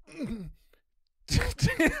call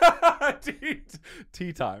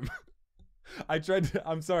tea time.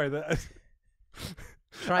 I'm sorry that.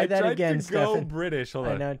 Try that again, Stefan. Go British. Hold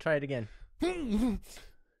on. I know. Try it again.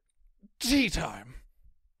 Tea time.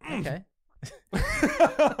 Okay.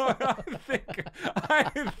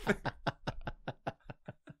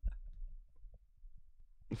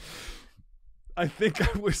 I think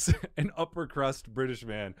I was an upper crust British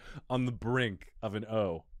man on the brink of an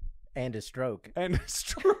O. And a stroke. And a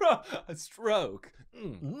stroke.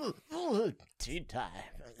 Tea time.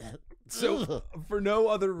 So, for no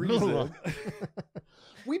other reason,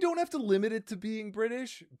 we don't have to limit it to being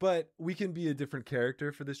British, but we can be a different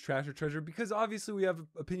character for this trash or treasure because obviously we have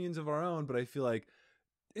opinions of our own, but I feel like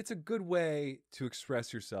it's a good way to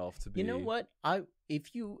express yourself to be. You know what?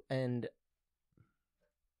 If you and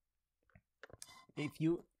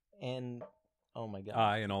oh my God.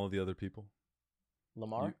 I and all of the other people.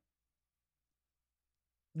 Lamar?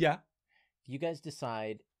 Yeah. If you guys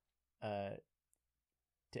decide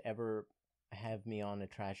to ever have me on a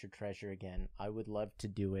trash or treasure again, I would love to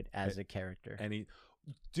do it as a character.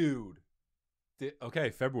 Okay,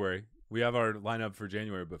 February. We have our lineup for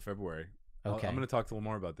January, but February. Okay. I'm going to talk to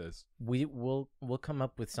Lamar about this. We'll come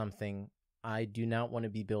up with something. I do not want to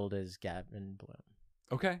be billed as Gavin Bloom.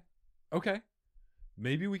 Okay.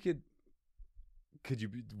 Maybe we could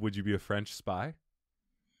would you be a French spy?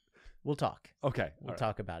 We'll talk. Okay. We'll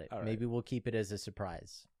talk about it. All Maybe we'll keep it as a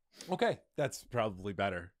surprise. Okay. That's probably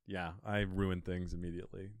better. Yeah. I ruin things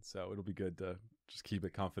immediately. So it'll be good to just keep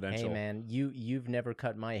it confidential. Hey, man, you've never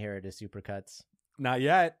cut my hair at a Supercuts. Not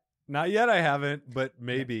yet. I haven't, but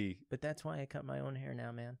maybe. But that's why I cut my own hair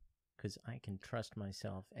now, man. Because I can trust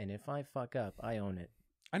myself. And if I fuck up, I own it.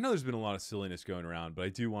 I know there's been a lot of silliness going around, but I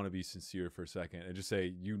do want to be sincere for a second and just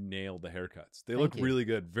say you nailed the haircuts. They look really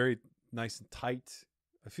good. Very nice and tight.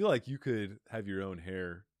 I feel like you could have your own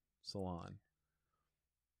hair salon.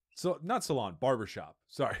 So not salon, barbershop.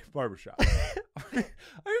 Sorry, barbershop. I mean,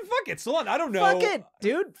 fuck it, salon. I don't know. Fuck it,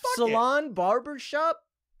 dude. Salon, barbershop.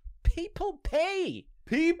 People pay.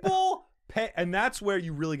 And that's where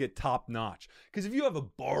you really get top notch. Because if you have a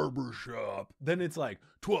barbershop, then it's like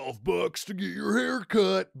 $12 to get your hair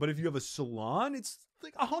cut. But if you have a salon, it's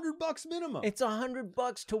like $100 minimum. It's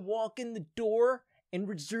 $100 to walk in the door and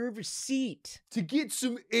reserve a seat. To get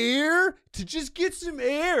some air? To just get some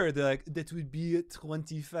air. They're like, that would be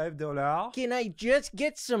 $25. Can I just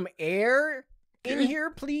get some air in here,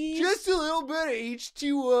 please? Just a little bit of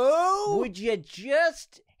H2O? Would you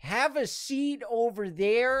just have a seat over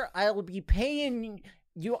there? I'll be paying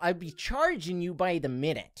you. I'll be charging you by the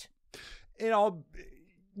minute. And I'll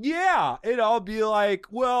be like,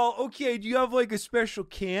 well, okay, do you have like a special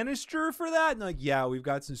canister for that? And like, yeah, we've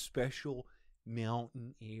got some special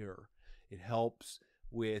mountain air. It helps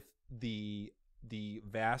with the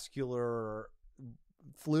vascular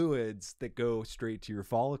fluids that go straight to your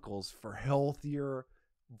follicles for healthier,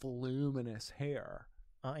 voluminous hair.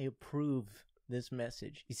 I approve this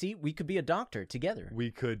message. You see, we could be a doctor together.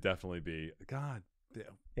 We could definitely be. God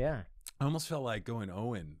damn. Yeah. I almost felt like going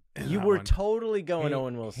Owen. You were totally going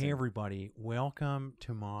Owen Wilson. Hey, everybody. Welcome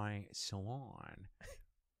to my salon.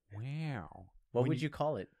 Wow. What would you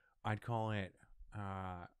call it? I'd call it,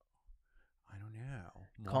 I don't know.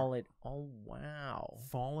 Call it, oh, wow.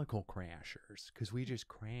 Follicle crashers, because we just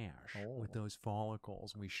crash with Oh. those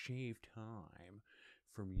follicles. We shave time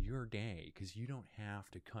from your day because you don't have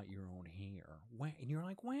to cut your own hair. And you're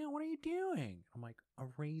like, wow, what are you doing? I'm like, a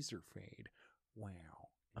razor fade. Wow.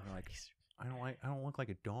 And you're like, I don't look like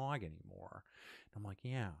a dog anymore. And I'm like,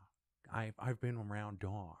 yeah, I've been around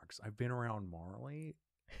dogs. I've been around Marley.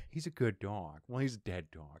 He's a good dog. Well, he's a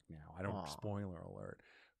dead dog now. I don't, Aw. spoiler alert.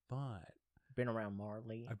 But Been around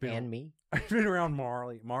Marley I've been and me. I've been around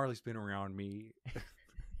Marley. Marley's been around me.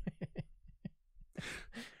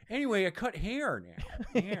 Anyway, I cut hair now.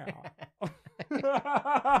 Yeah.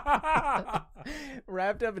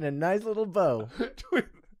 Wrapped up in a nice little bow.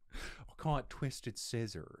 I'll call it twisted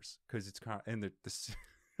scissors because it's kind of, and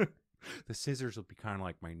the scissors will be kind of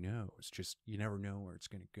like my nose. Just you never know where it's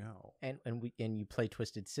gonna go. And you play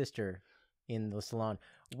Twisted Sister in the salon.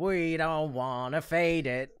 We don't want to fade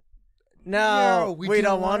it. No, we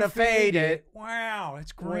don't want to fade it. Wow,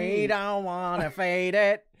 that's great. We don't want to fade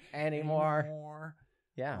it anymore.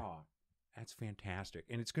 Yeah. Oh, that's fantastic.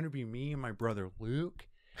 And it's going to be me and my brother Luke.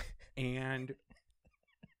 And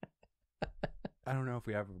I don't know if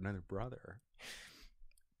we have another brother.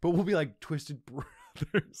 But we'll be like Twisted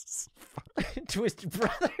Brothers. Twisted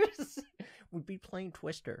Brothers. We'd be playing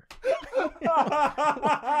Twister.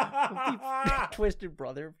 Twisted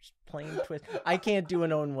Brothers playing Twist. I can't do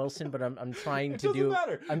an Owen Wilson, but I'm trying to do.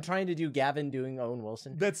 Matter. I'm trying to do Gavin doing Owen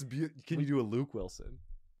Wilson. Can you do a Luke Wilson?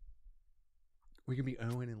 We can be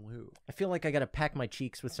Owen and Luke. I feel like I gotta pack my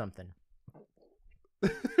cheeks with something.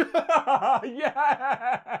 Yes.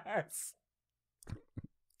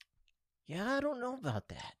 Yeah, I don't know about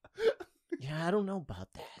that. I don't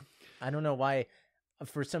know why.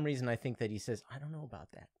 For some reason, I think that he says, I don't know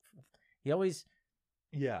about that. He always...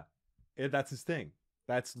 Yeah. That's his thing.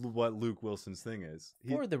 That's what Luke Wilson's thing is.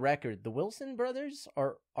 For the record, the Wilson brothers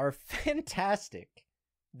are fantastic.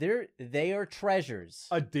 They are treasures.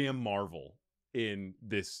 A damn marvel in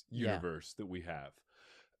this universe that we have.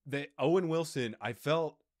 Owen Wilson, I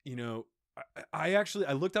felt,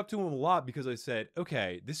 I looked up to him a lot because I said,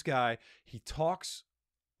 okay, this guy, he talks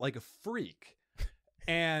like a freak.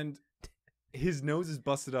 And his nose is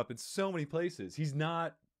busted up in so many places. He's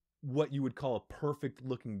not what you would call a perfect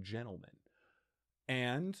looking gentleman.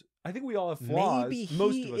 And I think we all have flaws. Maybe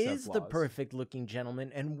Most he of us have is the flaws. perfect looking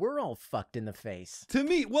gentleman, and we're all fucked in the face. To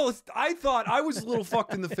me, well, I thought I was a little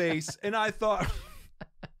fucked in the face, and I thought...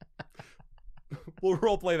 We'll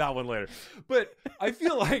role play that one later. But I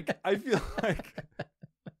feel like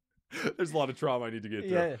there's a lot of trauma I need to get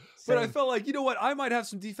through. Yeah, but I felt like, you know what? I might have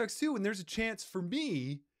some defects too, and there's a chance for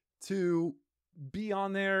me to be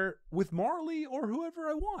on there with Marley or whoever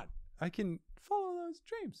I want. I can follow those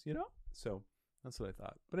dreams, So that's what I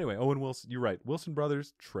thought. But anyway, Owen Wilson, you're right. Wilson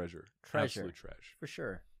Brothers, treasure. Absolute treasure. For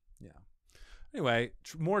sure. Yeah. Anyway,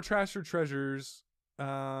 more trash or treasures.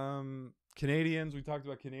 Canadians. We talked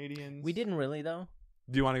about Canadians. We didn't really, though.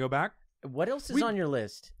 Do you want to go back? What else is on your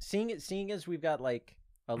list? Seeing as we've got like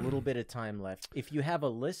a little bit of time left, if you have a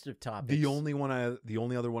list of topics. The only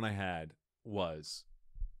other one I had was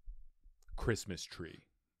Christmas tree.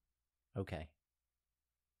 Okay.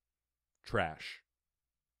 Trash.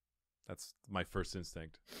 That's my first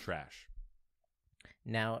instinct. Trash.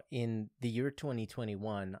 Now, in the year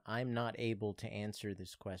 2021, I'm not able to answer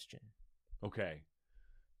this question. Okay.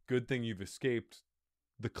 Good thing you've escaped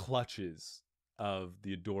the clutches of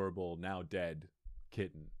the adorable, now dead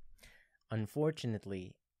kitten.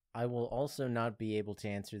 Unfortunately, I will also not be able to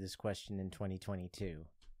answer this question in 2022.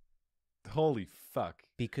 Holy fuck.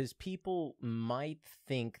 Because people might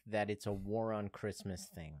think that it's a war on Christmas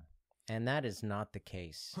thing. And that is not the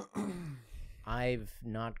case. I've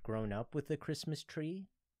not grown up with a Christmas tree.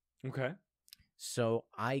 Okay. So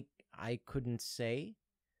I couldn't say.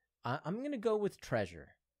 I'm going to go with treasure.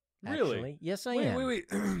 Really? Actually. Yes, I am.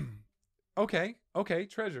 Wait. Okay,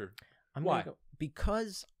 treasure. Why?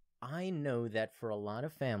 Because I know that for a lot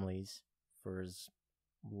of families, for as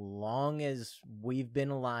long as we've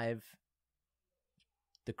been alive,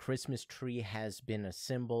 the Christmas tree has been a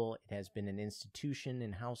symbol. It has been an institution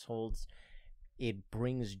in households. It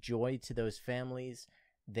brings joy to those families.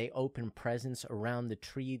 They open presents around the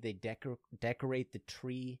tree. They decorate the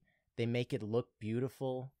tree. They make it look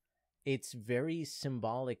beautiful. It's very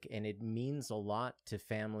symbolic, and it means a lot to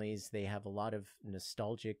families. They have a lot of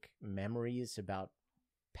nostalgic memories about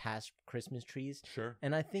past Christmas trees. Sure.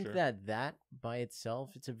 And I think that by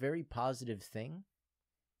itself, it's a very positive thing.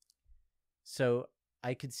 So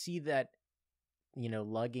I could see that,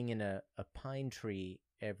 lugging in a pine tree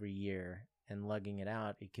every year and lugging it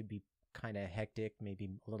out, it could be kind of hectic, maybe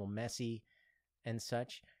a little messy and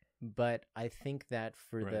such. but I think that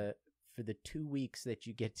for Right. the 2 weeks that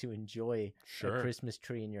you get to enjoy Sure. a Christmas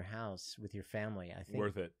tree in your house with your family, I think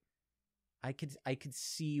Worth it. I could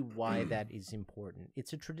see why that is important.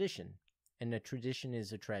 It's a tradition, and a tradition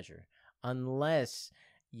is a treasure. Unless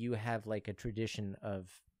you have like a tradition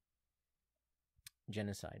of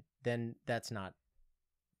genocide, then that's not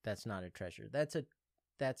a treasure. That's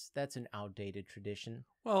an outdated tradition,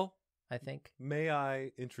 Well, I think. may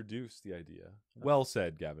I introduce the idea? Well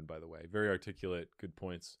said, Gavin, by the way. Very articulate, good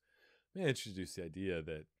points. May I introduce the idea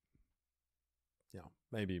that,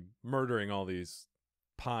 maybe murdering all these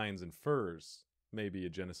pines and firs may be a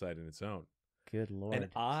genocide in its own. Good Lord.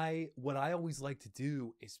 And what I always like to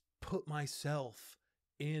do is put myself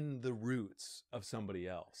in the roots of somebody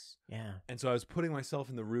else. Yeah. And so I was putting myself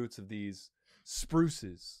in the roots of these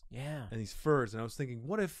spruces Yeah. and these firs. And I was thinking,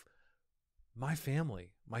 what if my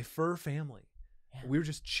family, my fir family, we were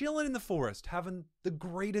just chilling in the forest, having the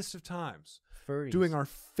greatest of times, Furries. doing our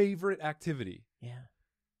favorite activity, Yeah.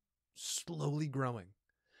 slowly growing.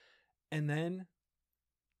 And then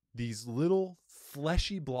these little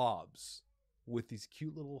fleshy blobs with these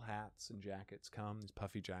cute little hats and jackets come, these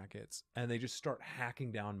puffy jackets, and they just start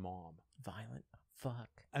hacking down Mom. Violent.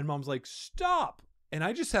 Fuck. And Mom's like, stop. And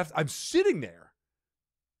I'm sitting there,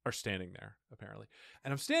 or standing there, apparently.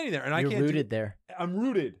 And I'm standing there, and You're I can't rooted there. I'm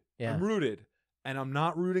rooted. Yeah. I'm rooted. And I'm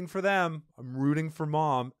not rooting for them. I'm rooting for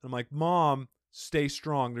Mom. I'm like, Mom, stay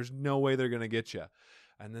strong. There's no way they're going to get you.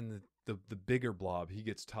 And then the bigger blob, he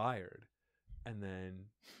gets tired. And then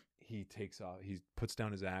he takes off. He puts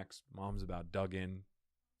down his axe. Mom's about dug in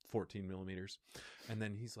 14 millimeters. And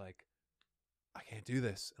then he's like, I can't do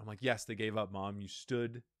this. And I'm like, yes, they gave up, Mom. You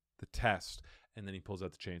stood the test. And then he pulls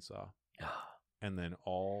out the chainsaw. And then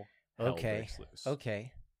all hell breaks loose.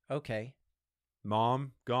 Okay.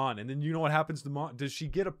 Mom gone. And then you know what happens to Mom? Does she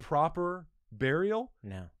get a proper burial?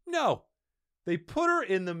 No. They put her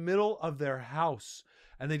in the middle of their house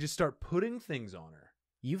and they just start putting things on her.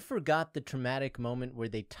 You forgot the traumatic moment where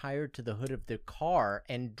they tie her to the hood of their car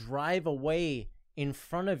and drive away in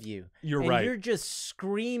front of you. You're and right. You're just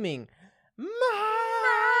screaming, Mom!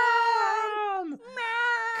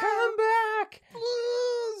 Come back!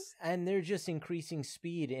 Please! And they're just increasing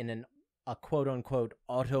speed in a quote-unquote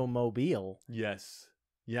automobile. Yes,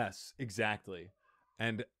 exactly.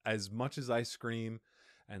 And as much as I scream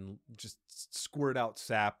and just squirt out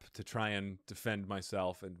sap to try and defend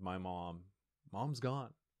myself and my Mom's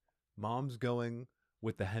gone. Mom's going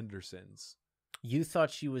with the Hendersons. You thought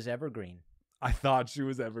she was evergreen. I thought she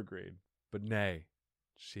was evergreen, but nay,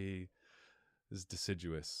 she is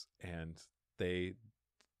deciduous, and they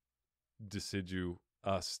decidu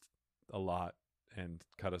us a lot and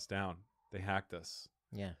cut us down. They hacked us.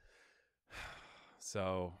 Yeah.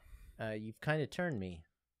 So you've kind of turned me.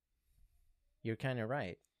 You're kind of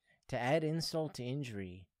right. To add insult to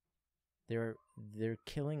injury, they're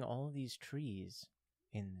killing all of these trees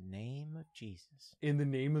in the name of Jesus. In the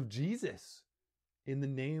name of Jesus. In the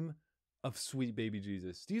name of sweet baby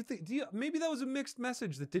Jesus. Maybe that was a mixed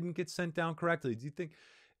message that didn't get sent down correctly. Do you think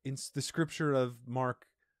in the scripture of Mark,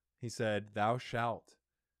 he said, thou shalt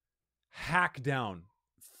hack down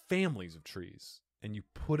families of trees, and you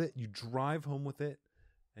drive home with it,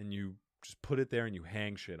 and you just put it there and you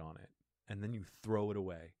hang shit on it, and then you throw it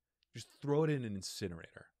away. Just throw it in an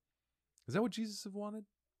incinerator. Is that what Jesus have wanted?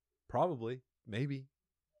 Probably. Maybe.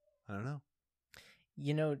 I don't know.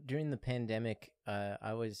 You know, during the pandemic,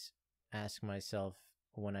 I was asking myself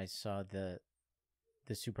when I saw the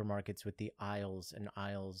supermarkets with the aisles and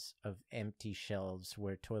aisles of empty shelves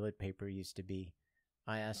where toilet paper used to be,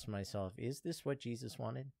 I asked myself, is this what Jesus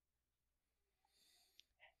wanted?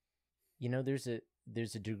 You know, there's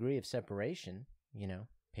a degree of separation. You know,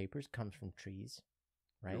 papers comes from trees,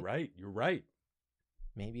 right? You're right.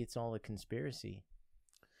 Maybe it's all a conspiracy.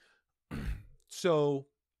 So,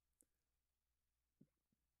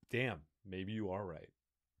 damn, maybe you are right.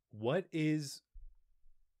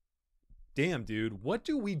 Damn, dude, what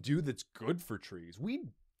do we do that's good for trees? We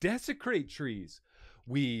desecrate trees.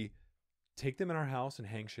 We take them in our house and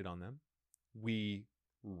hang shit on them. We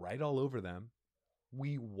write all over them.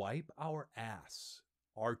 We wipe our ass,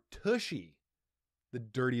 our tushy, the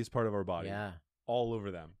dirtiest part of our body, all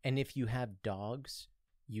over them. And if you have dogs,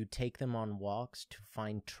 you take them on walks to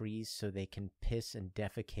find trees so they can piss and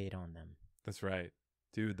defecate on them. That's right.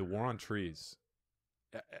 Dude, the war on trees.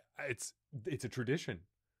 It's a tradition.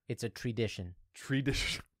 It's a tradition.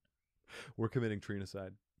 Tradition. We're committing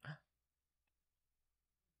treenicide.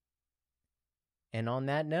 And on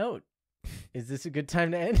that note, is this a good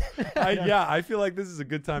time to end? I feel like this is a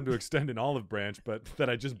good time to extend an olive branch, but that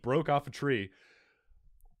I just broke off a tree.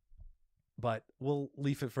 But we'll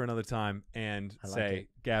leave it for another time and I like say, it.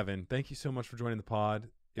 Gavin, thank you so much for joining the pod.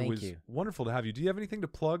 It Thank was you. wonderful to have you. Do you have anything to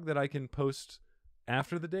plug that I can post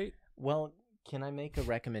after the date? Well, can I make a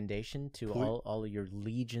recommendation to Please. all of your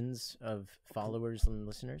legions of followers and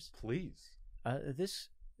listeners? Please.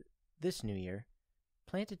 This new year,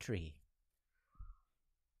 plant a tree.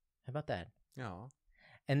 How about that? Yeah.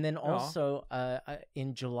 And then also,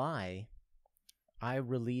 in July, I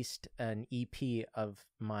released an EP of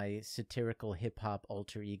my satirical hip hop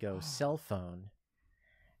alter ego, Cell Phone,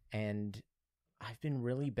 and I've been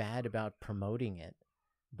really bad about promoting it,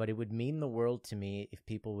 but it would mean the world to me if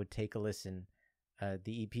people would take a listen.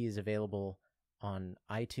 The EP is available on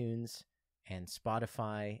iTunes and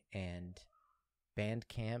Spotify and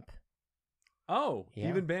Bandcamp. Oh, Yeah.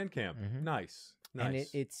 even Bandcamp. Mhm. Nice. And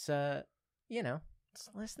it's it's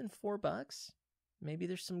less than $4. Maybe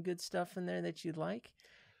there's some good stuff in there that you'd like.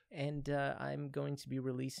 And I'm going to be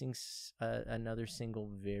releasing another single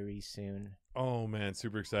very soon. Oh, man.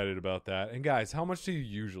 Super excited about that. And guys, how much do you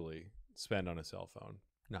usually spend on a cell phone?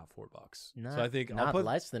 Not $4. So I think not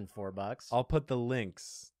less than $4. I'll put the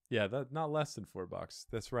links. Yeah, not less than $4.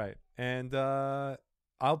 That's right. And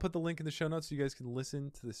I'll put the link in the show notes so you guys can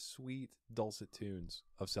listen to the sweet dulcet tunes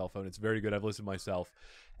of Cell Phone. It's very good. I've listened myself,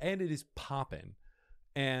 and it is poppin'.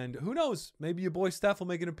 And who knows? Maybe your boy Steph will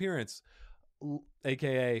make an appearance,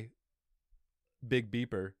 aka Big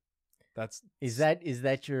Beeper. Is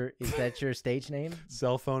that your stage name?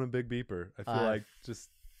 Cell Phone and Big Beeper. I feel like just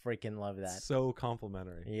freaking love that. so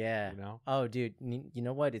complimentary. Yeah. You know? Oh, dude, you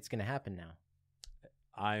know what? It's gonna happen now.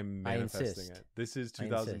 I'm manifesting insist. it. This is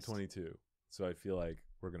 2022, so I feel like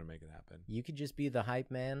we're gonna make it happen. You could just be the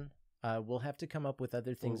hype man. We'll have to come up with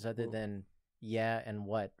other things other than yeah and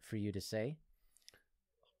what for you to say.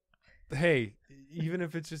 Hey, even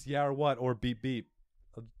if it's just yeah or what or beep beep,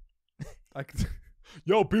 I can.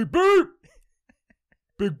 Yo, beep beep,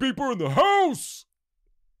 Big Beeper in the house.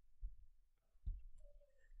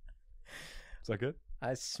 Is that good?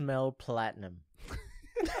 I smell platinum.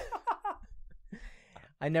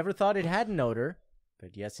 I never thought it had an odor,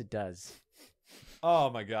 but yes, it does. Oh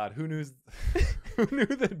my God, who knew? Who knew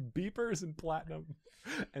that beepers and platinum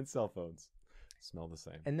and cell phones smell the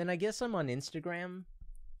same? And then I guess I'm on Instagram.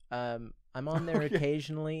 I'm on there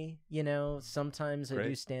occasionally. You know, sometimes I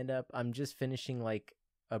do stand up. I'm just finishing like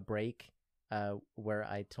a break where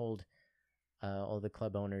I told all the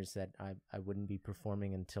club owners that I wouldn't be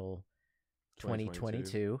performing until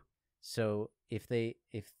 2022. So if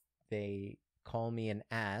they call me and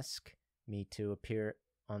ask me to appear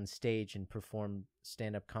on stage and perform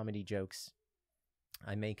stand-up comedy jokes,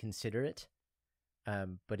 I may consider it.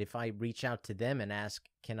 But if I reach out to them and ask,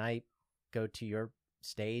 can I go to your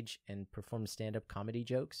stage and perform stand-up comedy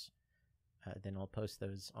jokes, then I'll post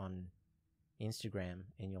those on Instagram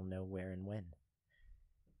and you'll know where and when.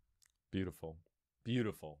 Beautiful.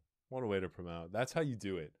 Beautiful. What a way to promote. That's how you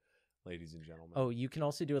do it, ladies and gentlemen. Oh, you can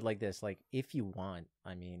also do it like this. Like, if you want,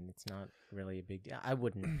 I mean, it's not really a big deal. I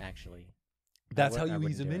wouldn't actually. That's how you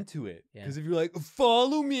ease them into it. Yeah. Because if you're like,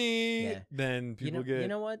 follow me, then people get. You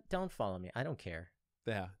know what? Don't follow me. I don't care.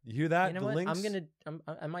 Yeah. You hear that? You know the what? links?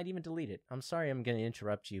 I might even delete it. I'm sorry I'm going to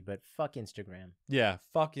interrupt you, but fuck Instagram. Yeah.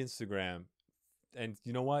 Fuck Instagram. And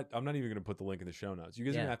you know what? I'm not even going to put the link in the show notes. You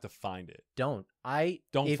guys are going to have to find it. Don't.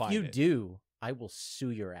 If you do, I will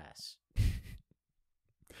sue your ass.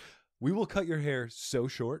 We will cut your hair so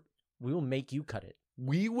short. We will make you cut it.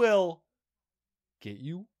 We will get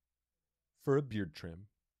you for a beard trim.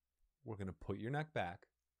 We're going to put your neck back.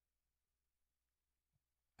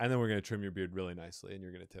 And then we're going to trim your beard really nicely and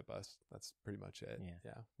you're going to tip us. That's pretty much it.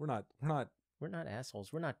 Yeah. We're not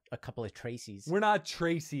assholes. We're not a couple of Tracys. We're not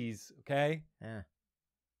Tracys, okay? Yeah.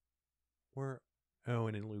 We're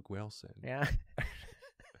Owen and Luke Wilson. Yeah.